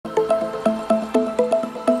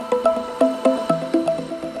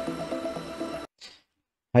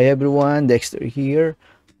Hi everyone, Dexter here.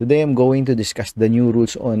 Today I'm going to discuss the new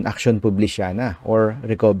rules on Accion Publiciana or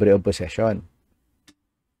recovery of possession.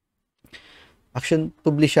 Accion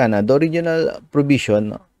Publiciana, the original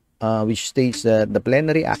provision which states that the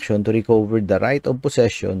plenary action to recover the right of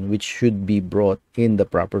possession which should be brought in the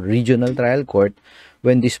proper regional trial court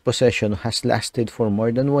when this possession has lasted for more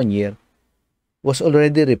than 1 year was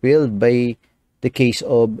already repealed by the case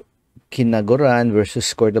of Kinagoran versus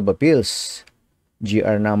Court of Appeals.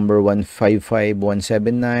 GR number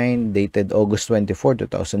 155179 dated August 24,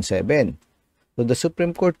 2007. So the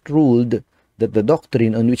Supreme Court ruled that the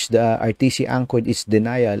doctrine on which the RTC anchored its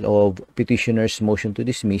denial of petitioner's motion to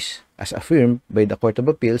dismiss, as affirmed by the Court of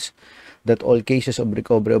Appeals, that all cases of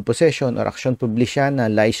recovery of possession or Accion Publiciana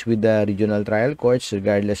lies with the regional trial courts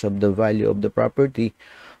regardless of the value of the property,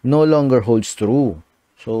 no longer holds true.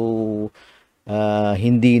 So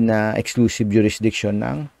hindi na exclusive jurisdiction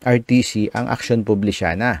ng RTC ang Accion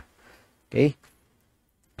Publiciana. Okay?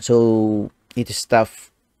 So, it is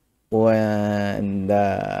tough when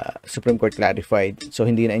the Supreme Court clarified. So,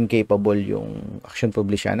 hindi na incapable yung Accion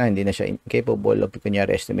Publiciana. Hindi na siya incapable of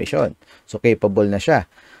pecuniary estimation. So, capable na siya.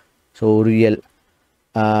 So, real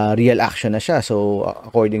action na siya. So,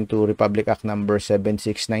 according to Republic Act number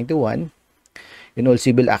 7691, in all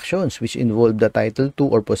civil actions which involve the title to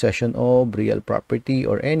or possession of real property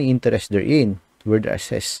or any interest therein, where the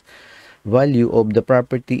assessed value of the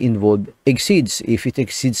property involved exceeds, if it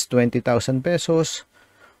exceeds 20,000 pesos,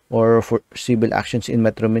 or for civil actions in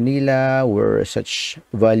Metro Manila where such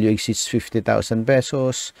value exceeds 50,000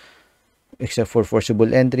 pesos, except for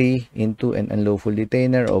forcible entry into an unlawful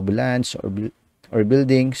detainer of lands or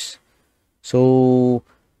buildings. So,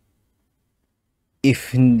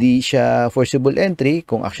 if hindi siya forcible entry,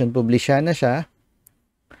 kung Accion Publiciana siya,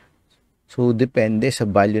 so depende sa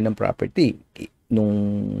value ng property. Nung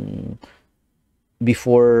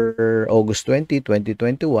before August 20,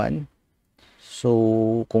 2021,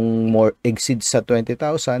 so kung more exceeds sa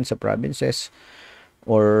 20,000 sa provinces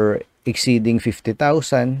or exceeding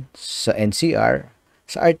 50,000 sa NCR,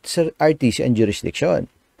 sa RTC ang jurisdiction.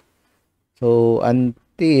 So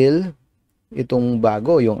until itong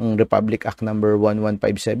bago, yung Republic Act number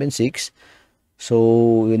 11576,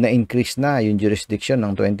 so na-increase na yung jurisdiction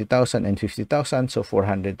ng 20,000 and 50,000, so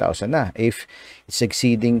 400,000 na. If it's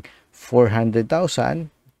exceeding 400,000,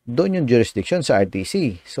 doon yung jurisdiction sa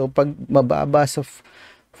RTC. So pag mababa sa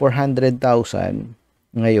 400,000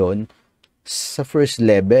 ngayon, sa first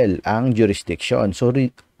level ang jurisdiction. So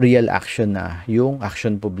real action na yung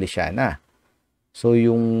Accion Publiciana. So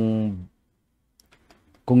yung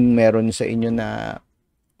kung meron sa inyo na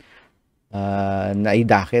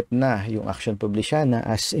naidaket na yung Accion Publiciana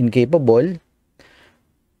as incapable,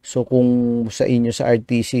 so kung sa inyo sa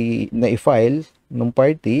RTC na i-file ng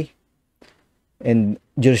party and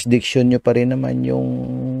jurisdiction nyo pa rin naman yung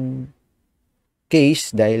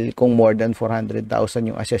case dahil kung more than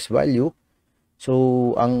 400,000 yung assessed value,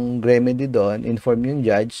 so ang remedy doon, inform yung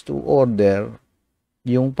judge to order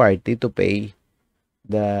yung party to pay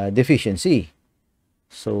the deficiency.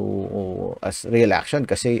 So, as real action,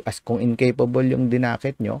 kasi as kung incapable yung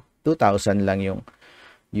dinakit nyo, 2,000 lang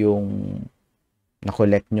yung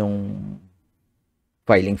na-collect nyong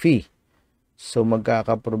filing fee. So,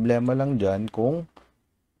 magkakaproblema lang dyan kung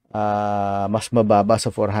mas mababa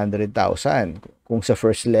sa 400,000. Kung sa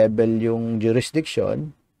first level yung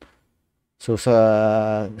jurisdiction, so sa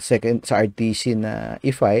second, sa RTC na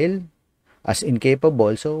i-file, as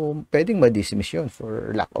incapable, so pwedeng ma-dismiss yun for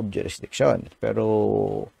lack of jurisdiction.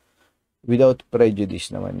 Pero without prejudice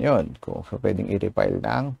naman yun, kung so, pwedeng i-refile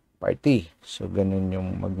ng party. So ganun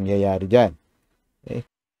yung magyayari dyan. Okay.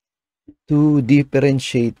 To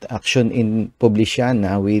differentiate action in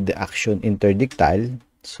Publiciana with action interdictal,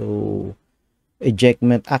 so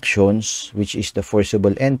ejectment actions, which is the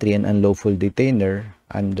forcible entry and unlawful detainer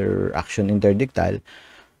under action interdictal,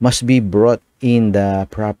 must be brought in the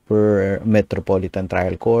proper metropolitan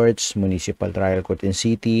trial courts, municipal trial court in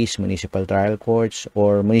cities, municipal trial courts,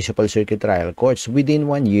 or municipal circuit trial courts within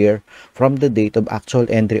 1 year from the date of actual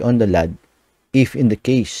entry on the land, if in the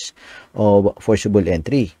case of forcible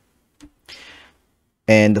entry,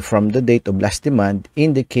 and from the date of last demand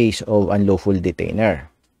in the case of unlawful detainer.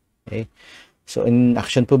 Okay? So in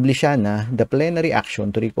Accion Publiciana, the plenary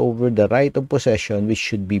action to recover the right of possession which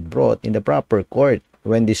should be brought in the proper court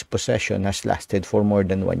when this possession has lasted for more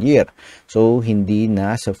than 1 year. So hindi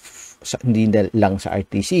na lang sa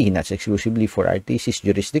RTC, not exclusively for RTC's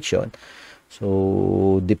jurisdiction.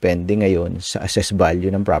 So depende ngayon sa assessed value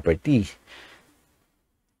ng property.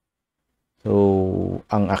 So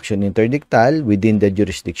ang action interdictal within the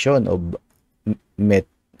jurisdiction of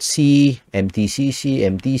C, MTCC,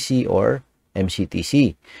 MTC, or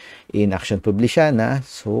MCTC. In Accion Publiciana,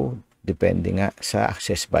 so depende nga sa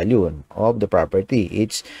access value of the property.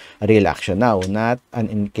 It's a real action now, not an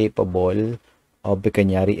incapable of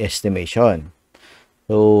pecuniary estimation.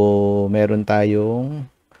 So, meron tayong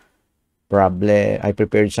problem. I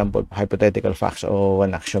prepared some hypothetical facts of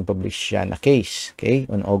an Accion Publiciana case. Okay,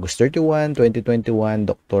 on August 31, 2021,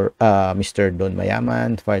 Mr. Don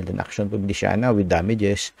Mayaman filed an Accion Publiciana with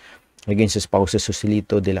damages against his spouses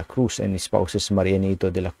Joselito de la Cruz and his spouses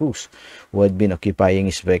Marianito de la Cruz, who had been occupying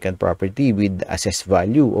his vacant property with assessed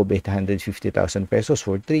value of 850,000 pesos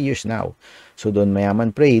for 3 years now. So Don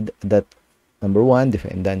Mayaman prayed that, number one,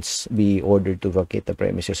 defendants be ordered to vacate the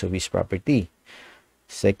premises of his property.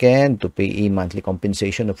 Second, to pay a monthly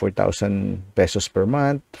compensation of 4,000 pesos per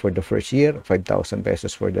month for the first year, 5,000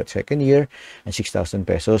 pesos for the second year, and 6,000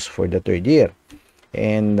 pesos for the third year.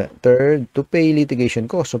 And third, to pay litigation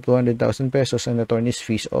costs of 200,000 pesos and attorney's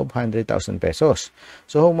fees of 100,000 pesos.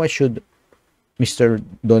 So, how much should Mr.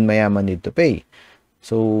 Don Mayaman need to pay?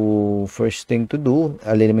 So, first thing to do,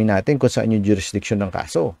 alimin natin kung saan yung jurisdiction ng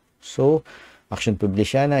kaso. So, Accion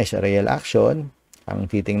Publiciana is a real action. Ang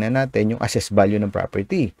titingnan natin yung assessed value ng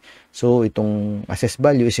property. So, itong assessed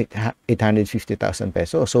value is 850,000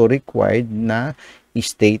 pesos. So, required na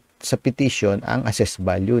i-state sa petition ang assessed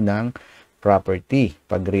value ng property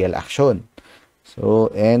pag real action. So,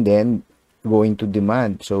 and then going to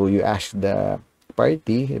demand. So, you ask the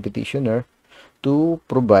party, the petitioner, to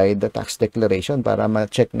provide the tax declaration para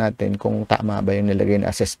ma-check natin kung tama ba yung nilagay na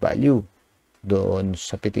assessed value doon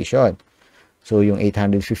sa petition. So, yung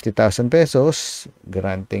 850,000 pesos,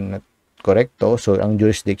 granting na correcto. So, ang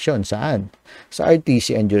jurisdiction saan? Sa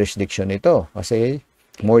RTC ang jurisdiction nito kasi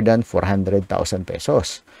more than 400,000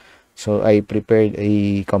 pesos. So, I prepared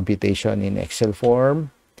a computation in Excel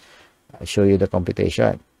form. I'll show you the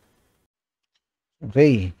computation.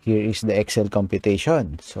 Okay, here is the Excel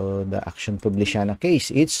computation. So, the Accion Publiciana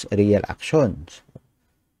case, it's real action.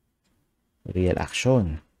 Real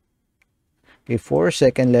action. Okay, for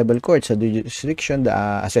second level court, sa jurisdiction, the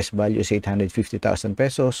assessed value is 850,000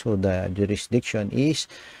 pesos. So, the jurisdiction is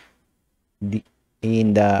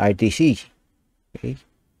in the RTC. Okay.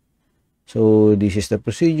 So, this is the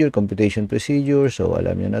procedure, computation procedure. So,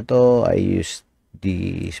 alam nyo na to. I used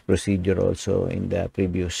this procedure also in the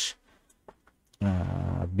previous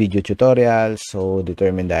video tutorial. So,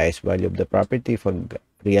 determine the highest value of the property for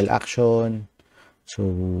real action. So,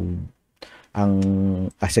 ang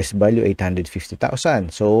assessed value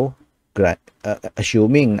 850,000. So,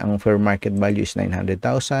 assuming ang fair market value is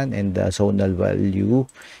 900,000 and the zonal value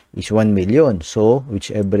is 1 million. So,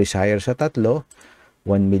 whichever is higher sa tatlo,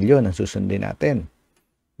 1 million ang susundin natin.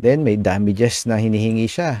 Then, may damages na hinihingi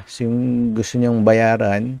siya. So, yung gusto niyang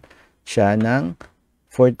bayaran siya ng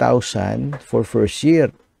 4,000 for first year.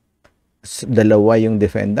 Dalawa yung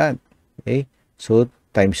defendant. Okay? So,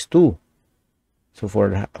 times 2. So,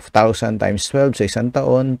 4,000 times 12 sa isang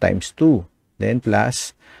taon, times 2. Then,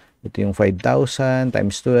 plus, ito yung 5,000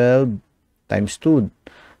 times 12 times 2.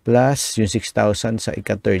 Plus, yung 6,000 sa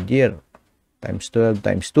ika-third year. Times 12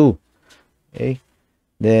 times 2. Okay?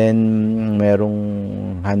 Then,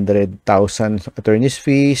 merong 100,000 attorney's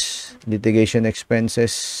fees, litigation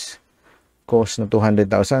expenses, cost na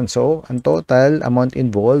 200,000. So, ang total amount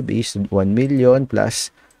involved is 1 million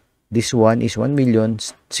plus this one is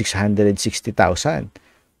 1,660,000.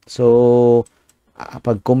 So,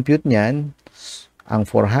 pag-compute niyan, ang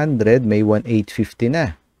 400 may 1,850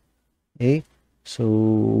 na. Okay?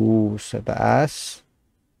 So, sa taas,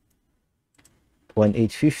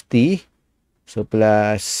 1,850. So,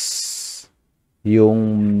 plus yung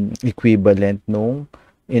equivalent nung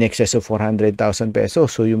in excess of 400,000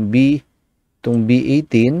 pesos. So, yung itong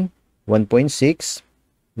B18, 1.6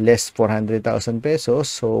 less 400,000 pesos.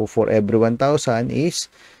 So, for every 1,000 is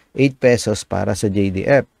 8 pesos para sa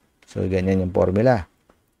JDF. So, ganyan yung formula.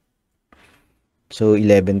 So,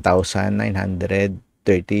 11,930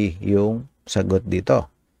 yung sagot dito.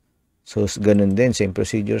 So, ganun din. Same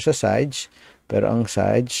procedure sa SAJ. Pero ang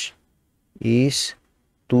SAJ is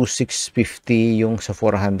 2,650 yung sa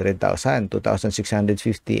 400,000.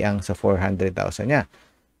 2,650 ang sa 400,000 niya.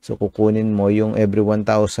 So, kukunin mo yung every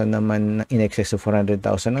 1,000 naman in excess of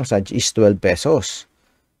 400,000 ng SAJ is 12 pesos.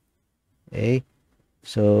 Okay?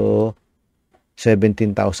 So,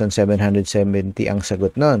 17,770 ang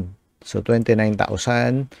sagot nun. So,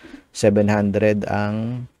 29,700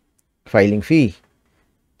 ang filing fee.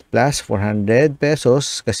 Plus 400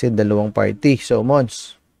 pesos kasi dalawang party. So,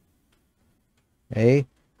 Mons. Okay?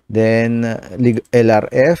 Then,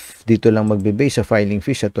 LRF, dito lang magbe-base sa filing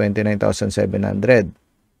fee sa 29,700.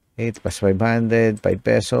 8 plus 500, 5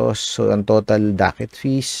 pesos. So, ang total docket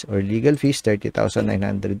fees or legal fees,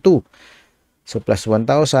 30,902. So, plus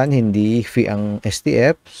 1,000, hindi fee ang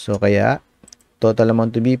STF. So, kaya, total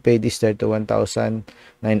amount to be paid is 31,902.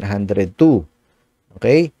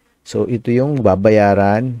 Okay? So, ito yung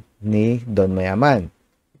babayaran ni Don Mayaman.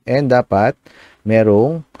 And dapat,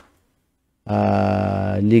 merong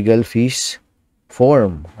legal fees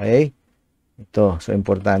form. Okay? Ito. So,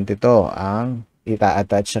 importante ito ang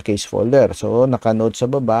ita-attach sa case folder. So, naka-note sa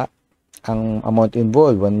baba ang amount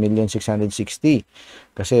involved, 1,660,000.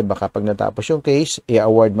 Kasi baka pag natapos yung case,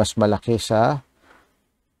 i-award mas malaki sa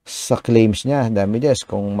claims niya, damages.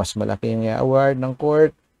 Kung mas malaki yung i-award ng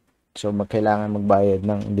court, so kailangan magbayad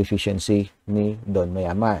ng deficiency ni Don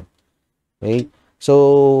Mayaman. Okay?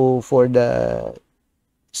 So, for the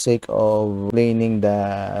sake of explaining the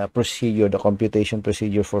procedure, the computation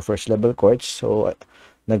procedure for first level courts, so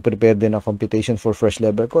nag-prepare din ang computation for first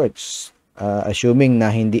level courts. Assuming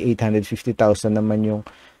na hindi 850,000 naman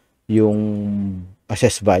yung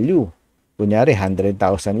assessed value. Kunyari, 100,000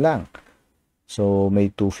 lang. So, may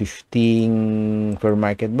 250 per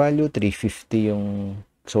market value, 350 yung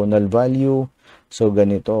zonal value. So,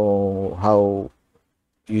 ganito how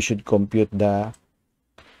you should compute the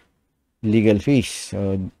legal fees.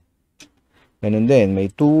 So, ganun din. May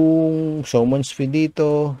 2 summons fee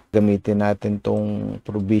dito. Gamitin natin tong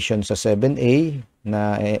provision sa 7A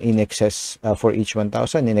na in excess for each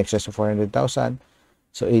 1,000, in excess of 400,000.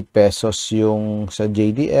 So, 8 pesos yung sa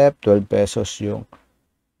JDF, 12 pesos yung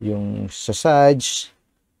sa SAJ.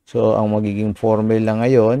 So, ang magiging formula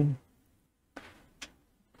ngayon,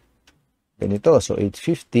 ganito. So,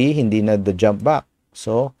 850, hindi na the jump back.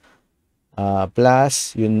 So,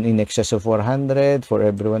 plus, yun in excess of 400, for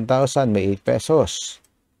every 1,000, may 8 pesos.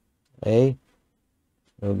 Okay?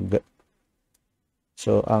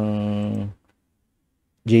 So, ang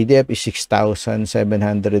JDF is 6,730.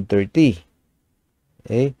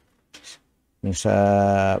 Okay? Yung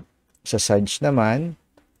sa SAJ naman,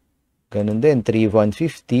 ganun din,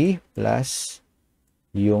 3,150 plus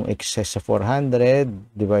yung excess sa 400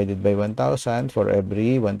 divided by 1,000, for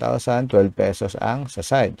every 1,000, 12 pesos ang sa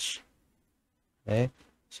SAJ. Okay?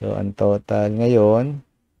 So, ang total ngayon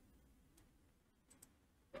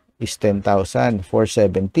is 10,470.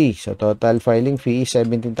 So, total filing fee is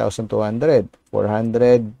 17,200.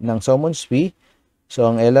 400 ng summons fee. So,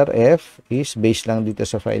 ang LRF is based lang dito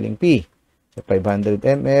sa filing fee. So, 500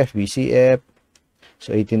 MF, BCF.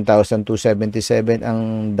 So, 18,277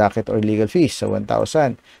 ang docket or legal fees. So,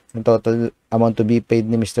 1,000. Ang total amount to be paid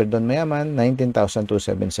ni Mr. Don Mayaman,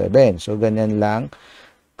 19,277. So, ganyan lang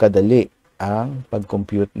kadali ang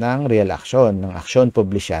pag-compute ng real action, ng Accion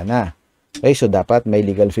Publiciana. Okay, so dapat may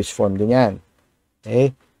legal fees form din yan.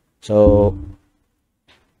 Okay, so,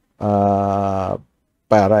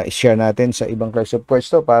 para i-share natin sa ibang clerks of courts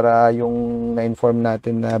to, para yung na-inform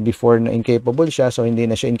natin na before na incapable siya, so hindi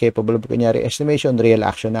na siya incapable of kunyari estimation, real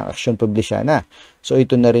action na Accion Publiciana. So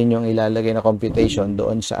ito na rin yung ilalagay na computation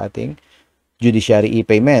doon sa ating judiciary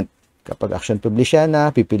e-payment. Kapag Accion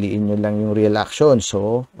Publiciana, pipiliin nyo lang yung real action,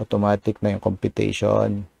 so automatic na yung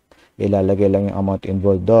computation. Ilalagay lang yung amount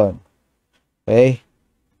involved doon. Okay?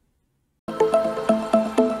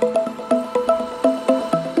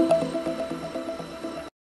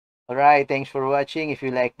 Alright, thanks for watching. If you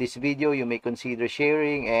like this video, you may consider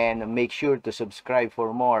sharing and make sure to subscribe for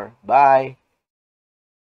more. Bye!